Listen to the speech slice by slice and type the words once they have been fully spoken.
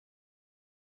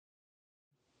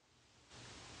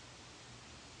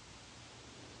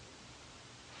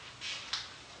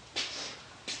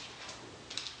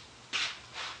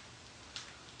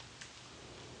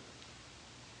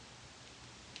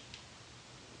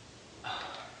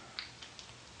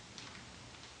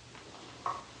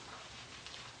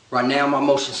Right now my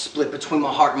emotions split between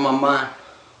my heart and my mind.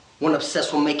 One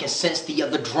obsessed with making sense, the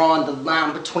other drawing the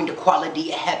line between the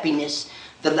quality of happiness,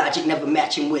 the logic never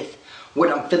matching with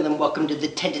what I'm feeling. Welcome to the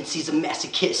tendencies of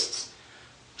masochists.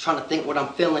 Trying to think what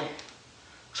I'm feeling,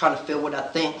 trying to feel what I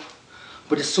think.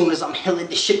 But as soon as I'm healing,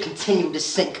 this shit continue to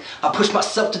sink. I push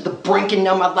myself to the brink and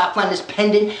now my lifeline is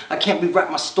pending. I can't rewrite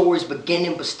my story's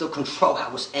beginning, but still control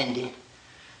how it's ending.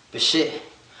 But shit,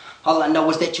 all I know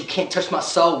is that you can't touch my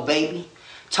soul, baby.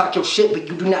 Talk your shit, but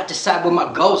you do not decide where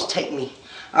my goals take me.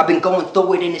 I've been going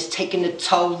through it and it's taking a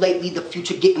toll lately. The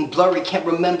future getting blurry, can't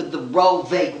remember the road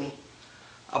vaguely.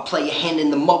 I'll play a hand in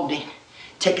the molding.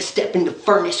 Take a step in the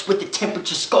furnace with the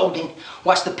temperature scolding.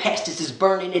 Watch the past as it's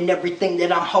burning and everything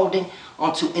that I'm holding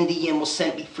onto in the end will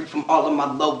set me free from all of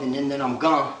my loathing, and then I'm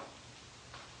gone.